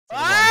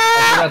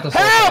got the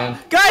soul sand.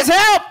 Guys,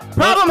 help!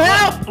 Problem,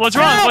 help! What's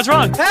wrong? Help! What's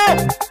wrong?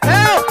 Help!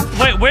 Help!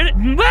 Wait, where,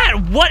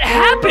 Matt? What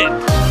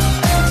happened?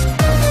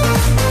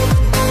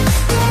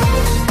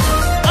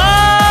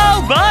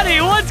 Oh,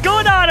 buddy, what's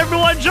going on,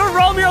 everyone?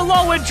 Jerome here,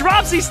 along with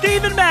Dropsy,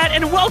 Steve, and Matt,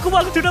 and welcome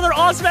to another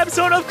awesome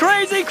episode of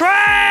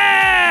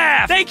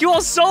CrazyCraft. Thank you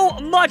all so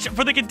much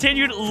for the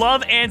continued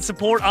love and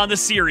support on the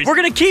series. We're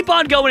gonna keep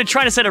on going and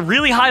trying to set a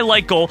really high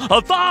like goal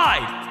of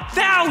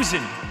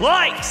 5,000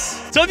 likes.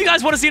 So if you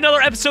guys want to see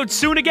another episode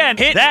soon again,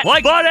 hit that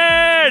like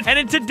button. And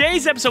in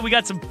today's episode, we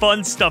got some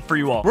fun stuff for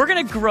you all. We're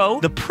gonna grow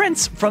the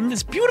prince from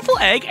this beautiful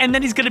egg, and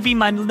then he's gonna be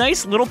my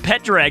nice little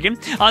pet dragon.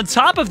 On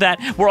top of that,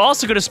 we're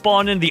also gonna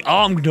spawn in the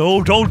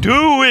no, don't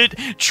do it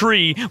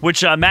tree,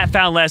 which Matt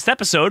found last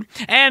episode.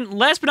 And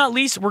last but not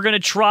least, we're gonna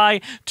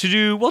try to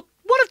do, well,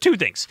 one of two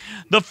things.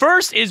 The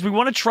first is we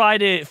want to try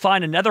to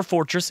find a nether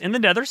fortress in the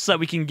nether so that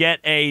we can get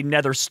a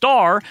nether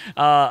star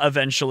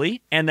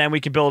eventually, and then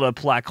we can build a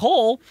black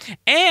hole,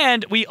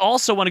 and we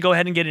also want to go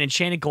ahead and get an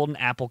enchanted golden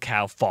apple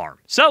cow farm.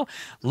 So,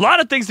 a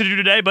lot of things to do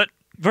today, but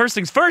first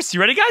things first.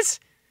 You ready, guys?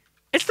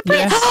 It's the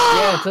prince!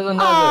 Yeah, to the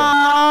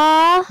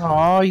nether.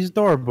 Oh, he's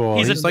adorable.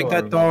 He's adorable.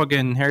 like that dog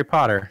in Harry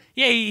Potter.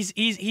 Yeah, he's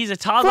a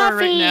toddler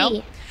Fluffy. right now.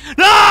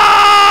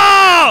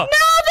 No!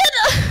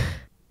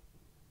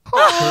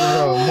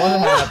 Jerome,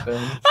 what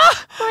happened?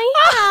 My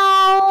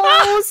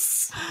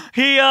house.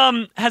 He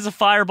has a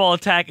fireball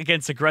attack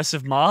against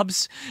aggressive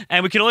mobs,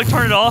 and we can only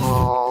turn it off.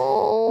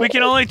 Oh. We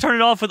can only turn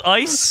it off with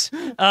ice.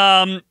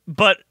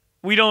 But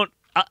we don't.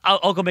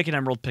 I'll go make an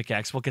emerald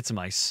pickaxe. We'll get some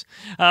ice.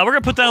 We're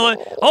gonna put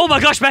that. Oh my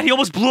gosh, Matt! He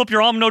almost blew up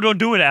your No, don't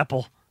do it,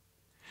 apple.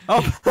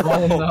 Oh,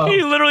 No.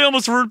 He literally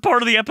almost ruined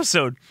part of the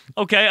episode.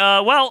 Okay.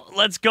 Well,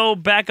 let's go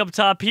back up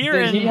top here.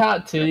 Did And he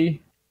hot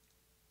tea?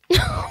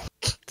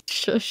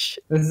 Shush.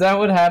 Is that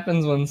what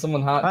happens when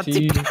someone hot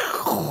tea?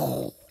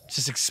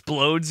 just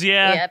explodes.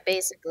 Yeah. Yeah,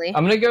 basically.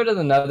 I'm gonna go to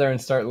the nether and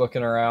start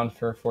looking around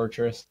for a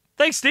fortress.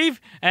 Thanks,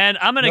 Steve. And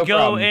I'm gonna No go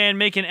problem. and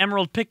make an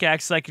emerald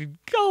pickaxe so I could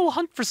go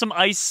hunt for some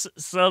ice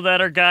so that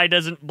our guy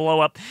doesn't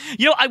blow up.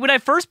 You know, when I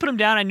first put him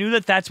down, I knew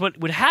that that's what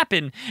would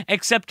happen,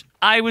 except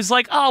I was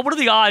like, oh, what are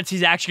the odds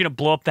he's actually gonna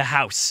blow up the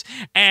house?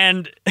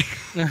 And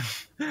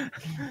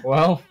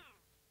Well,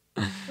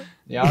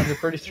 the odds are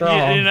pretty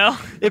strong. you know,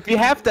 if you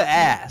have to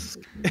ask.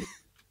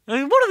 I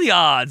mean, what are the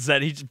odds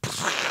that he just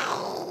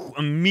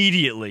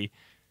immediately?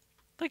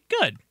 Like,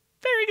 good,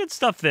 very good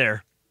stuff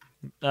there.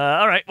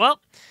 All right, well.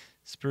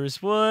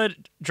 Spruce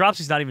wood.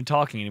 Dropsy's not even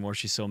talking anymore.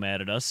 She's so mad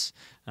at us.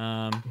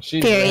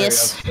 She's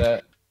Furious. very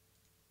upset.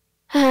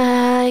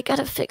 I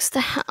gotta fix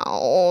the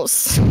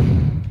house.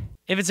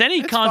 If it's any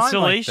It's fine like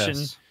consolation,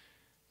 this.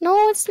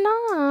 No, it's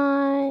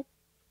not.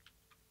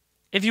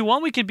 if you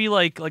want, we could be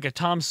like a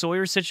Tom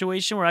Sawyer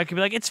situation where I could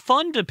be like, it's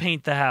fun to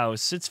paint the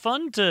house. It's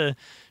fun to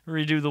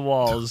redo the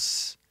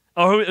walls.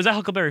 Oh, is that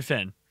Huckleberry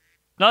Finn?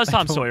 No, that's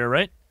Tom Sawyer,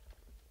 right?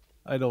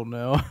 I don't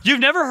know. You've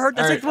never heard?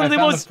 That's like one of the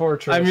most.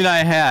 Fortress. I mean, I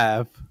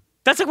have.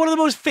 That's like one of the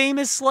most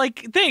famous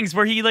like things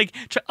where he like.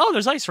 Oh,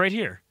 there's ice right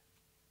here.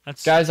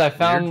 That's Guys, I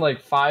found weird.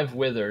 like 5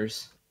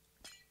 withers.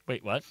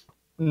 Wait, what?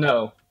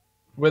 No,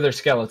 wither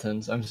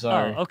skeletons. I'm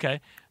sorry. Oh,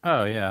 okay.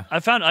 Oh, yeah. I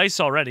found ice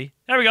already.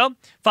 There we go.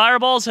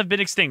 Fireballs have been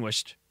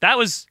extinguished. That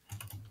was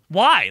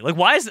why. Like,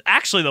 why is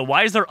actually though?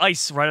 Why is there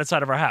ice right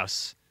outside of our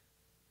house?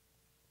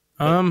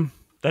 That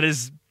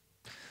is.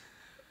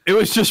 It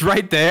was just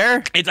right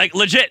there. It's like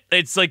legit.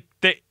 It's like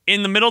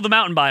in the middle of the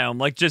mountain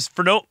biome. Like just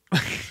for no.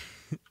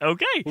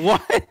 Okay.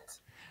 What?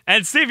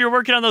 And Steve, you're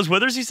working on those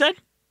withers, you said?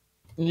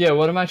 Yeah,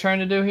 what am I trying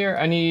to do here?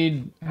 I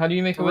need. How do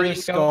you make a wither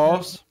 3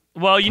 skeleton? skulls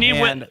Well, you need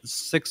and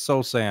 6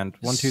 soul sand.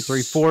 1, 2,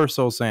 3, 4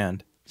 soul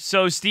sand.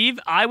 So, Steve,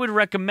 I would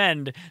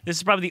recommend this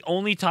is probably the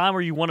only time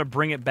where you want to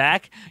bring it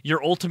back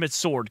your ultimate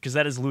sword because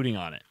that is looting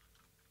on it.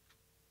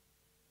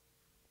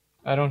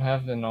 I don't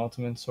have an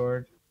ultimate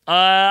sword.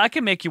 I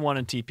can make you one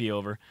and TP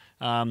over.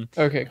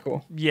 Okay,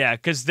 cool. Yeah,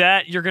 because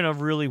that you're gonna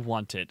really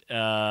want it.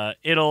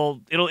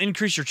 It'll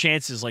increase your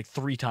chances like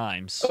 3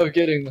 times. Oh,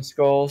 getting the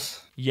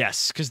skulls.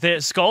 Yes, because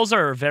the skulls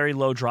are a very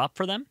low drop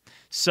for them,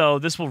 so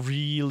this will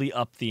really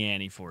up the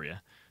ante for you.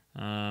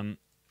 All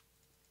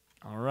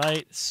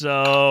right,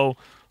 so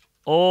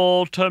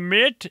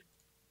ultimate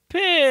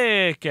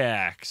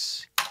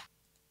pickaxe.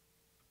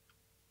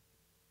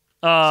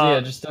 So yeah,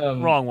 just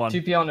wrong one.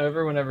 TP on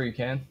over whenever you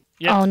can.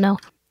 Yep. Oh no.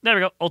 There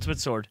we go. Ultimate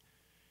sword.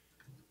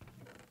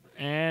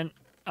 And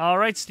all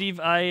right, Steve,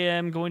 I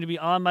am going to be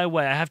on my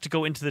way. I have to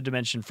go into the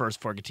dimension first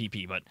before I get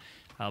TP, but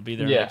I'll be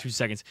there in like 2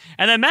 seconds.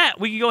 And then Matt,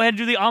 we can go ahead and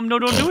do the no,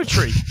 don't do it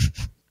tree.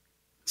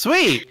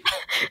 Sweet.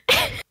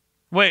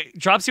 Wait,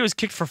 Dropsy was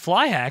kicked for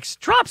fly hacks.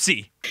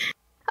 Dropsy.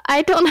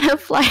 I don't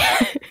have fly.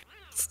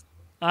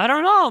 I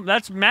don't know.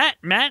 That's Matt.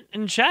 Matt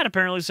in chat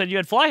apparently said you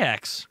had fly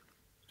hacks.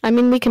 I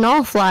mean, we can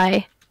all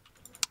fly.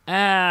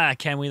 Ah,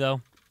 can we though?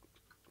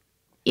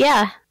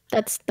 Yeah,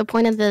 that's the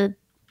point of the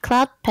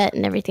cloud pet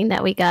and everything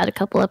that we got a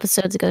couple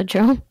episodes ago,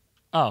 Jerome.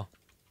 Oh.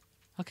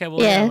 Okay,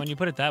 well, yeah, Yeah. when you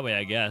put it that way,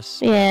 I guess.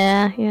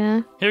 Yeah,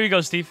 yeah. Here you go,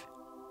 Steve.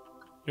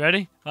 You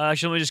ready?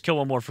 Actually, let me just kill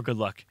one more for good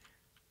luck.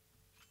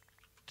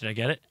 Did I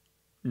get it?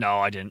 No,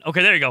 I didn't.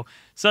 Okay, there you go.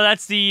 So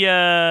that's the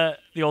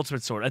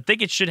ultimate sword. I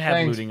think it should have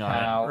Thanks, looting on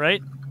pal. it,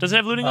 right? Does it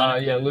have looting on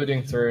it? Yeah,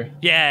 looting through.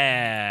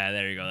 Yeah,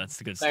 there you go. That's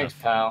the good Thanks,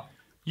 stuff. pal.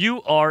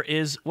 You are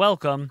is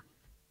welcome.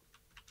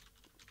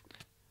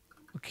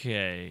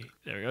 Okay,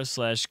 there we go.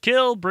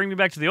 /kill. Bring me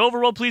back to the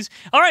overworld, please.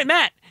 All right,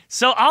 Matt.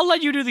 So I'll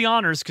let you do the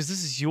honors because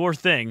this is your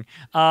thing.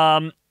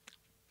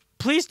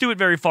 Please do it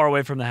very far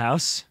away from the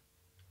house.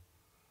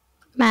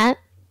 Matt.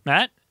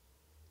 Matt?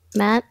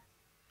 Matt.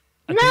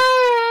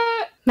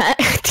 Matt.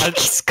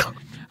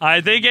 I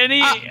think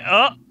any...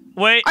 oh,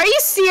 wait. Are you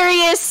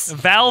serious?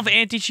 Valve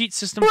anti-cheat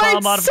system You file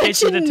are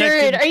modification such a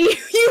detected. nerd. Are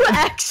you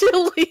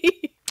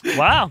actually?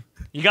 Wow.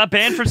 You got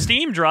banned from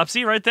Steam,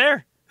 Dropsy, right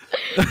there.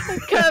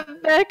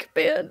 Got back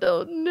banned.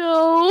 Oh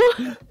no.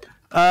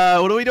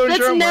 What are we doing, That's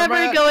Jerome? Where am I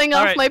never at? going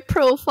off right. my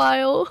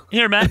profile.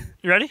 Here, Matt.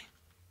 You ready?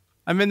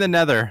 I'm in the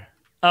nether.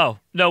 Oh,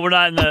 no, we're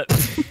not in the...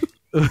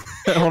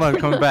 Hold on,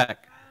 coming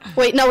back.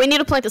 Wait, no, we need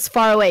to plant this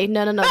far away.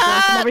 No. Drum,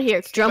 come over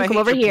here. Drum, I come hate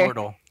over your here.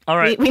 portal. All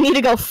right. We need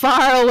to go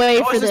far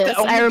away for is this the this.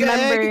 I Omega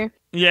remember. egg?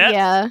 Yeah.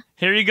 Yeah.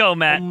 Here you go,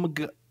 Matt. Oh my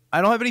God.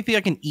 I don't have anything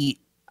I can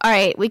eat. All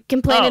right, we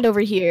can plant Oh. it over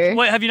here.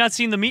 Wait, have you not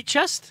seen the meat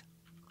chest?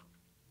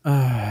 I'm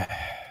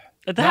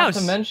At the Not house.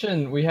 to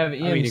mention, we have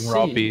EMC. eating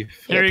raw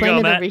beef. Here you plant go,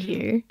 it Matt. over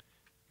here.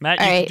 Matt,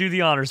 you All can right. do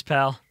the honors,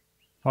 pal.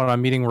 Hold on,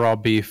 I'm eating raw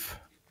beef.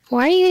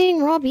 Why are you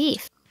eating raw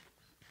beef?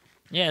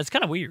 Yeah, it's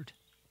kind of weird.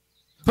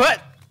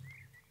 But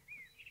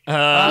Uh,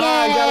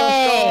 I got a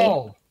Yay.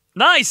 skull.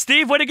 nice,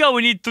 Steve. Way to go.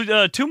 We need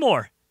 2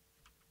 more.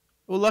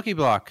 oh, lucky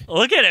block.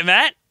 Look at it,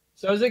 Matt.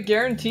 So is it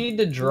guaranteed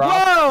to drop?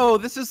 Whoa!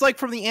 This is like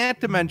from the ant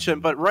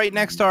dimension, but right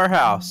next to our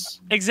house.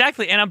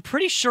 Exactly, and I'm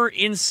pretty sure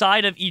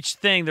inside of each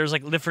thing there's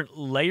like different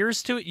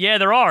layers to it. Yeah,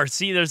 there are.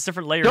 See, there's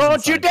different layers.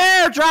 Don't you inside.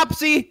 dare,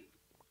 Dropsy!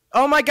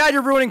 Oh my God,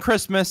 you're ruining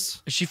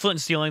Christmas. Is she flint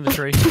and stealing the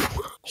tree?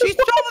 She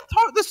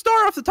stole the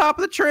star off the top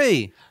of the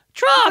tree.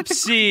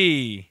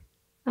 Dropsy!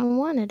 I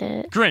wanted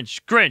it.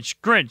 Grinch, Grinch,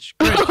 Grinch,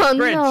 Grinch. Oh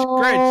Grinch, no.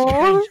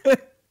 Grinch,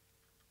 Grinch.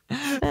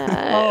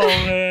 Oh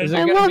man. Is it I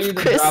gonna love be the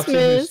Dropsy who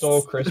Christmas.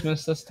 stole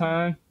Christmas this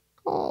time?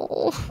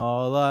 Oh.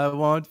 All I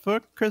want for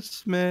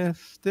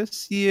Christmas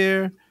this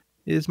year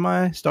is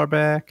my star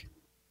back.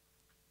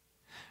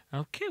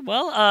 Okay,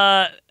 well,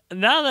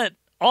 now that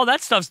all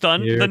that stuff's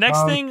done, the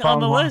next thing on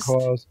the list.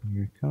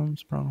 Here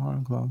comes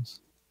Pronghorn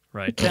Claus.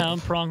 Right down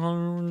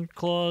Pronghorn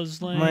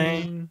Claus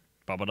Lane.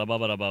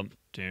 Ba-ba-da-ba-ba-da-bum.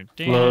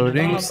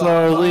 Floating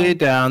slowly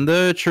down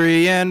the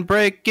tree and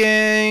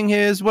breaking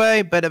his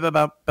way.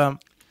 Ba-da-ba-bum-bum.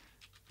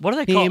 What do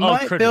they He call?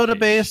 might critter build a cage.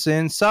 base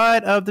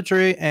inside of the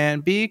tree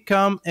and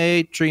become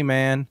a tree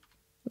man.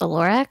 The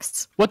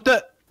Lorax? What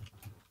the?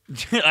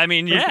 I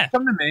mean, yeah.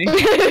 Come to me.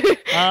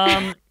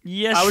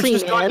 Yes. I was Tree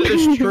just going to man.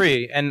 this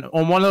tree, and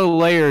on one of the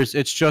layers,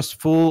 it's just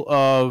full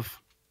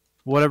of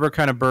whatever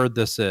kind of bird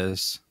this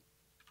is.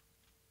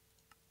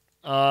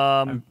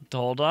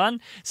 Hold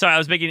on. Sorry, I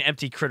was making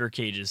empty critter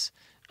cages.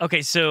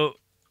 Okay, so,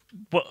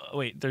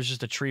 wait, there's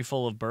just a tree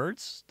full of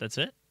birds? That's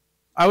it?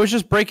 I was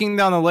just breaking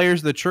down the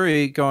layers of the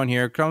tree, going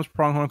here comes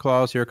pronghorn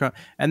claws, here comes,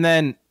 and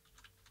then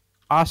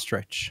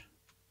ostrich.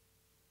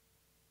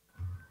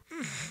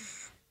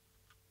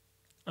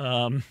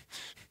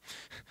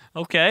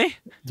 Okay.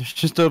 There's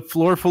just a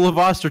floor full of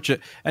ostriches.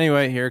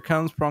 Anyway, here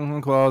comes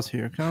pronghorn claws,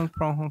 here comes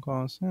pronghorn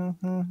claws. All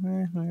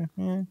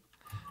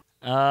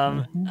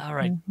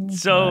right.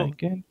 So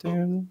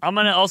I'm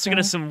gonna also get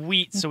us some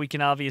wheat so we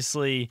can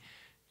obviously,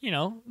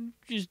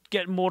 just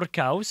get more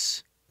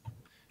cows.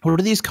 What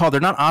are these called?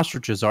 They're not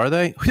ostriches, are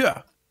they?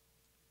 Yeah.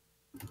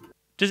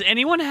 Does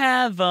anyone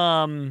have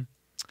the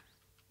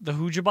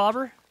hooja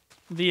bobber?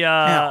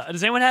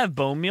 Does anyone have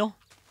bone meal?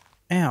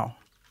 Ow.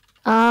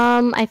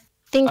 I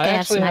think I,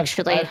 have some I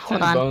actually. have Hold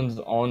 10 on. bones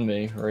on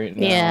me right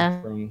now.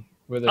 Yeah. From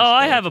Oh,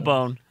 I have a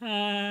skeletons.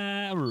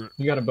 bone.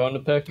 You got a bone to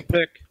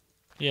pick?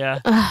 Yeah.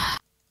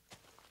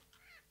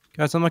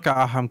 Guys, I'm like a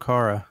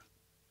ahamkara.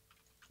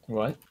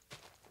 What?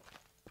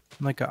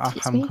 I'm like a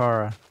Excuse me?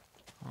 ahamkara.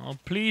 Oh,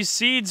 please,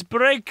 seeds,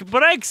 break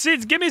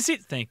seeds, give me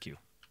seeds. Thank you.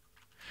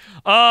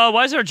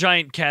 Why is there a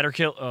giant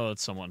caterpillar? Oh,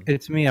 it's someone.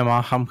 It's me, I'm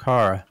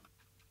ahamkara.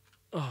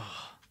 I'm a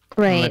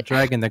Right.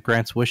 dragon that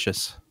grants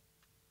wishes.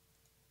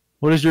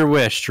 What is your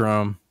wish,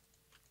 Jerome?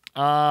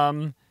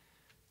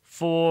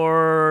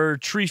 For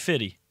Tree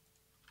Fitty.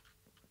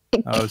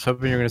 I was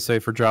hoping you were going to say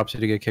for Dropsy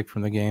to get kicked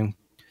from the game.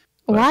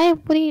 Why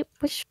would he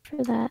wish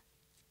for that?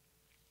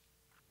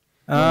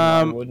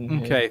 I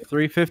wouldn't Okay,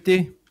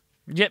 350.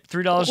 Yep,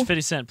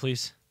 $3.50,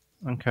 please.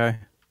 Okay.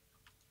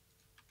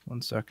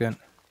 1 second.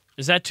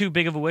 Is that too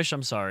big of a wish?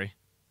 I'm sorry.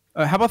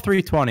 How about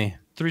 320?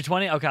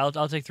 320? Okay, I'll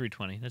take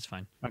 320. That's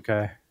fine.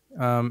 Okay.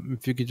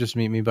 If you could just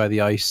meet me by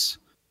the ice,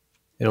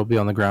 it'll be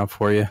on the ground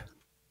for you.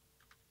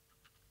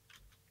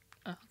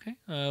 Okay.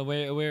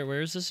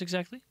 Where is this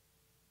exactly?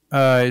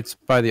 It's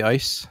by the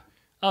ice.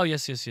 Oh,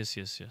 yes.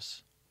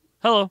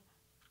 Hello.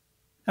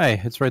 Hey,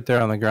 it's right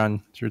there on the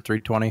ground. It's your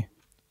 320.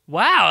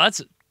 Wow,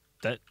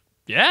 that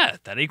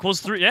equals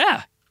 3.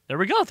 Yeah. There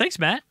we go. Thanks,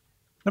 Matt.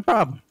 No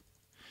problem.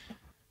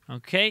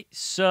 Okay,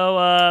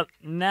 so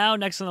now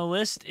next on the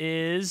list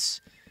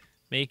is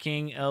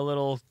Making a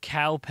little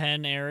cow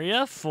pen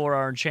area for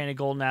our enchanted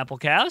golden apple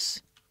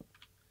cows.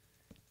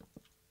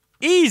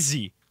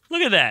 Easy.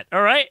 Look at that.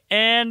 All right.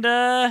 And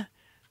then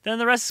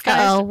the rest is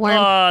guys.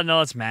 Oh,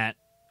 no, it's Matt.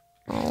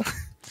 Oh.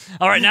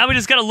 All right, now we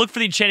just got to look for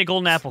the enchanted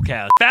golden apple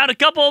cows. Found a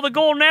couple of the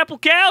golden apple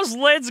cows.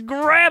 Let's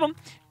grab them.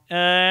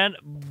 And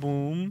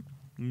boom.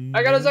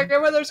 I got a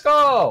second wither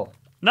skull.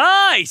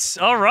 Nice.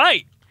 All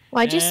right.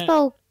 Why'd you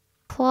spell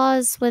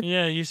claws with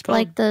you spelled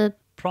like the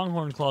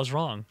pronghorn claws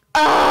wrong?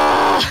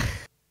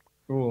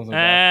 Rules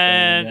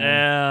And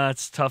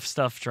it's tough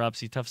stuff,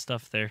 Dropsy. Tough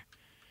stuff there.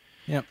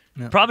 Yep.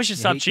 Probably should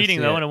stop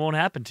cheating though, and it won't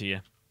happen to you.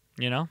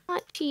 You know?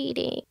 not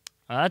cheating.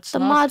 That's The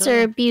mods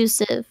are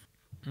abusive.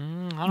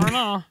 I don't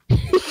know.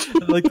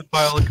 I'd like to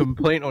file a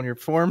complaint on your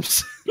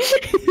forms.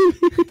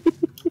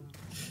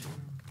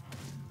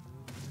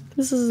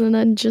 This is an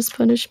unjust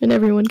punishment.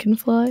 Everyone can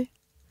fly.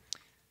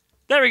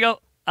 There we go.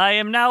 I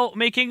am now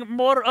making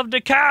more of the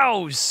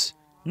cows.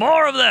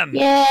 More of them.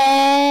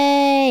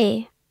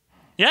 Yay!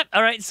 Yep.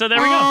 All right. So there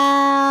we go.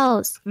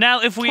 Cows.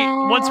 Now, if we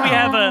once we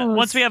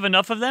have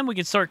enough of them, we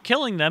can start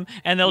killing them,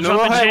 and they'll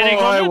drop enchanting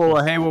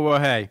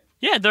golden. Hey.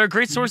 Yeah, they're a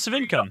great source of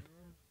income.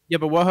 Yeah,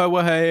 but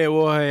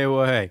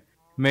hey.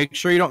 Make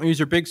sure you don't use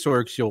your big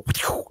sword, 'cause you'll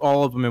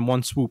all of them in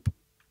one swoop.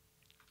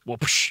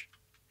 Whoosh.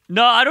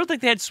 No, I don't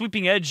think they had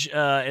sweeping edge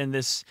in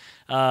this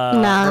No,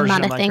 version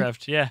not of a thing.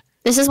 Minecraft. Yeah.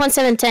 This is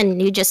 1.7.10.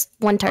 You just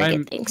one target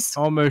I'm things.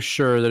 almost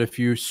sure that if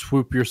you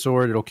swoop your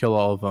sword, it'll kill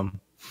all of them.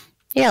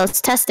 Yeah, let's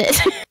test it.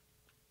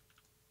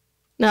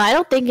 No, I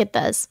don't think it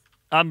does.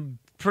 I'm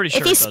pretty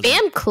sure If you it doesn't.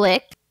 spam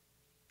click,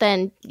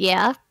 then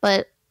yeah,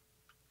 but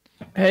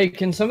Hey,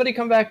 can somebody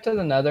come back to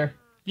the nether?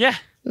 Yeah.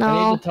 I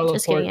no, need to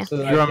just teleport kidding. so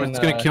that Jerome, I can, it's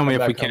gonna kill me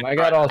come if we back home. can't. I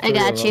got all I three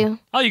got of them. you.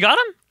 Oh, you got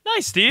him?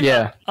 Nice, Steve.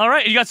 Yeah. All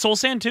right. You got soul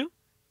sand too?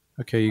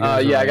 Okay, you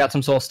guys. Yeah, are I got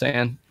some soul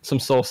sand. Some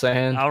soul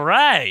sand. All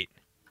right.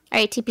 All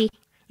right, TP.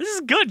 This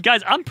is good,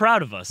 guys. I'm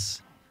proud of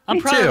us. I'm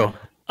Me proud too.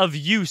 of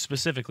you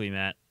specifically,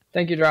 Matt.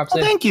 Thank you, Dropsy.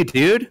 Oh, thank you,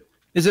 dude.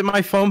 Is it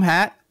my foam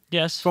hat?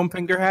 Yes. Foam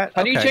finger hat?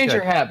 How do you Okay, change good.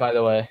 your hat, by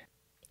the way?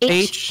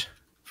 H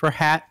for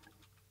hat.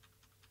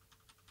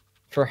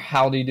 For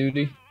howdy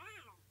doody?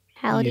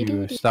 Howdy You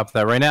doody. stop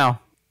that right now.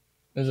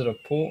 Is it a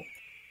pool?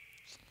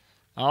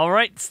 All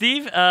right,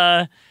 Steve.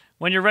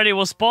 When you're ready,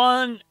 we'll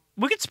spawn.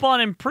 We could spawn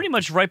in pretty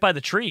much right by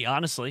the tree,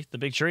 honestly. The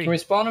big tree. Can we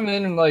spawn them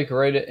in, like,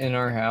 right in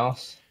our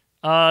house?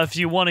 If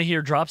you want to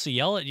hear Dropsy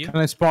yell at you. Can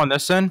I spawn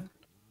this in?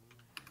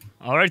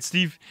 All right,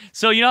 Steve.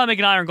 So you know how to make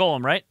an iron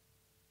golem, right?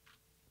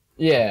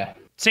 Yeah.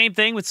 Same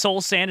thing with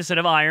soul sand instead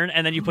of iron,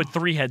 and then you put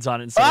 3 heads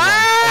on it instead of one.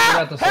 I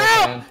forgot the soul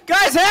sand.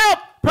 Guys, help!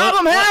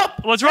 Problem, help!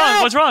 What's wrong?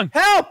 Help! What's wrong?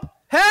 Help!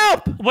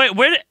 Help! Wait,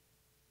 where did...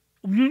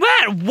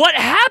 Matt, what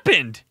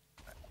happened?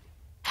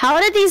 How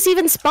did these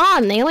even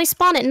spawn? They only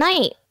spawn at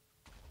night.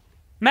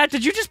 Matt,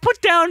 did you just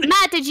put down...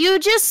 Matt, did you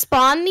just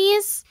spawn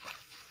these?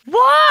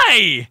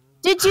 Why?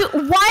 Did you? Why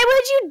would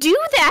you do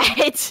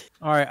that?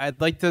 All right, I'd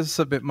like to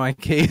submit my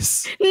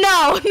case.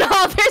 No,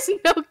 there's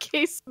no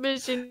case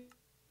submission.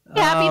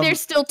 Happy there's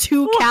still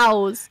 2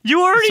 cows.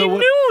 You already So what-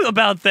 knew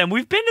about them.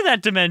 We've been to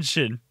that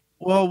dimension.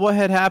 Well, what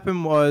had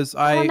happened was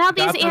I now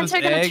got these ants those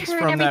are gonna eggs turn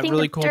from that everything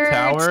really to cool dirt.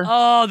 tower.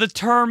 Oh, the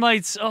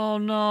termites. Oh,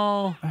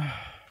 no.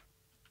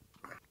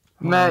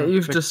 Matt,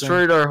 you've Fix them.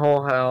 destroyed our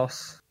whole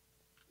house.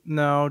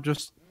 No,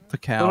 just the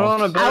But on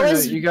cows. a better I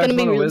was note, you guys gonna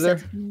be want to really wither?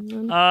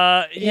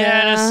 sad.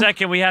 Yeah, in a Yeah.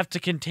 second. We have to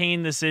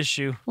contain this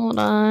issue. Hold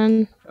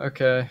on.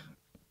 Okay.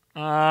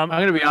 I'm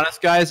gonna be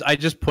honest, guys. I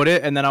just put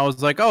it, and then I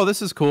was like, "Oh,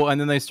 this is cool,"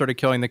 and then they started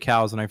killing the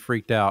cows, and I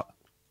freaked out.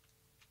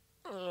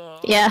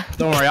 Yeah.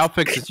 Don't worry, I'll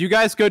fix this. You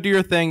guys go do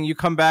your thing. You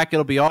come back,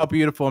 it'll be all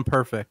beautiful and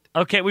perfect.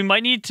 Okay, we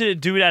might need to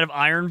do it out of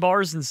iron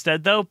bars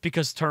instead, though,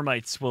 because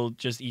termites will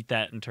just eat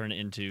that and turn it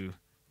into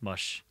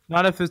mush.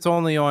 Not if it's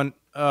only on.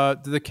 Do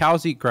the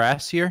cows eat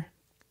grass here?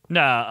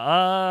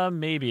 Nah,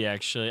 maybe,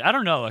 actually. I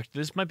don't know.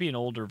 This might be an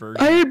older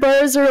version. Iron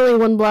bars are only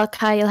 1 block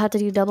high. You'll have to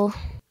do double.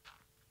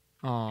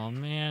 Oh,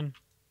 man.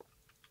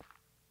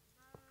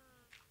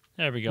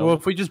 There we go. Well,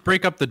 if we just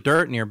break up the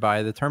dirt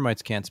nearby, the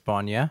termites can't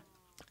spawn. Yeah.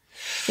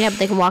 Yeah, but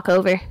they can walk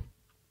over.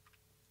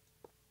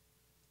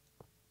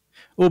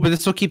 Oh, but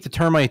this will keep the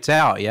termites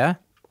out. Yeah.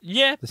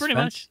 Yeah, This pretty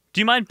fence? much.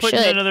 Do you mind putting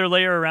Should. another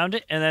layer around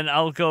it, and then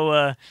I'll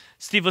go.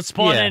 Steve, let's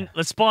spawn Yeah. in.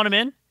 Let's spawn him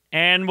in,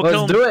 and we'll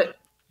kill Let's him. do it.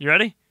 You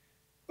ready?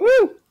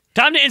 Woo!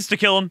 Time to insta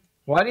kill him.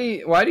 Why do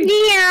you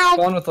Meow.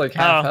 spawn with like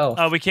half health?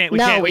 Oh, we can't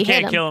No, we hit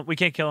can't him. kill him. We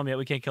can't kill him yet.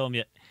 We can't kill him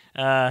yet.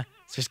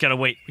 So just gotta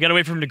wait. We gotta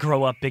wait for him to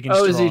grow up big and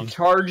Oh, is strong. he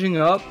charging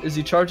up? Is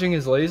he charging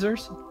his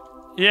lasers?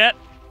 Yeah,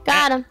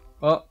 Got him.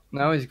 Well,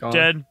 now he's gone.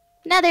 dead.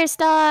 Nether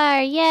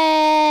star.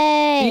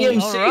 Yay.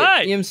 EMC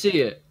Alright. it. EMC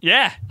it.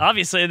 Yeah,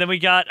 obviously. And then we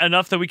got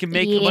enough that we can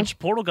make a Yeah. bunch of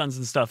portal guns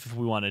and stuff if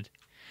we wanted.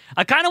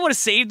 I kind of want to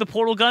save the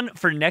portal gun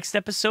for next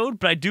episode,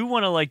 but I do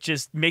want to like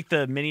just make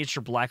the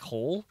miniature black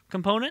hole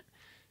component.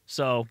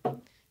 So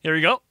here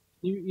we go.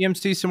 You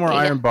EMC some more Yeah.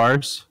 iron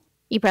bars.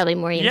 You probably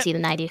more Yep. EMC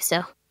than I do,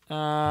 so.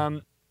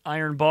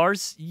 Iron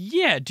bars.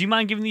 Yeah. Do you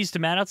mind giving these to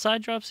Matt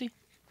outside, Dropsy?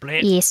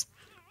 Blech. Yes.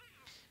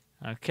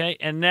 Okay,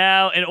 and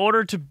now in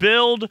order to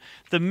build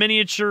the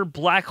miniature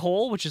black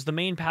hole, which is the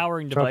main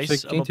powering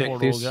device of a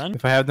portal gun.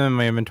 If I have them in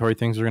my inventory,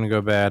 things are going to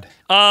go bad.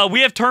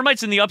 We have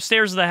termites in the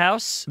upstairs of the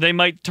house. They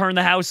might turn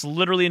the house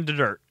literally into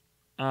dirt.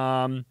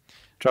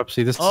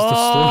 Dropsy, this is the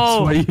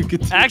slowest way you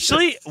could do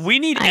actually, this. we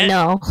need... I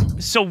know.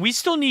 So we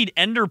still need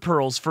ender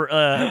pearls for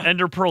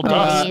ender pearl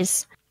dust.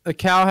 Please. The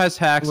cow has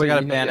hacks. I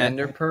gotta ban it.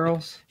 Ender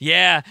pearls?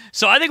 Yeah.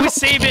 So I think we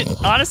save it.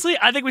 Honestly,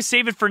 I think we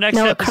save it for next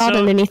No, it episode. crawled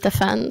underneath the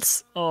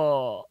fence.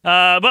 Oh.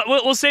 But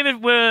we'll save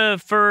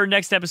it for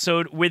next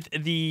episode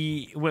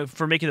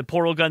for making the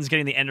portal guns,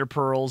 getting the ender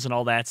pearls, and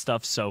all that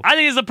stuff. So I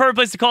think it's the perfect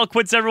place to call it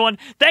quits, everyone.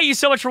 Thank you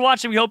so much for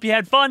watching. We hope you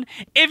had fun.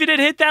 If you did,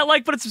 hit that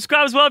like button,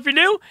 subscribe as well if you're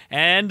new,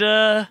 and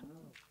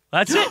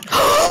that's it.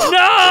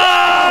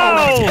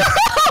 No!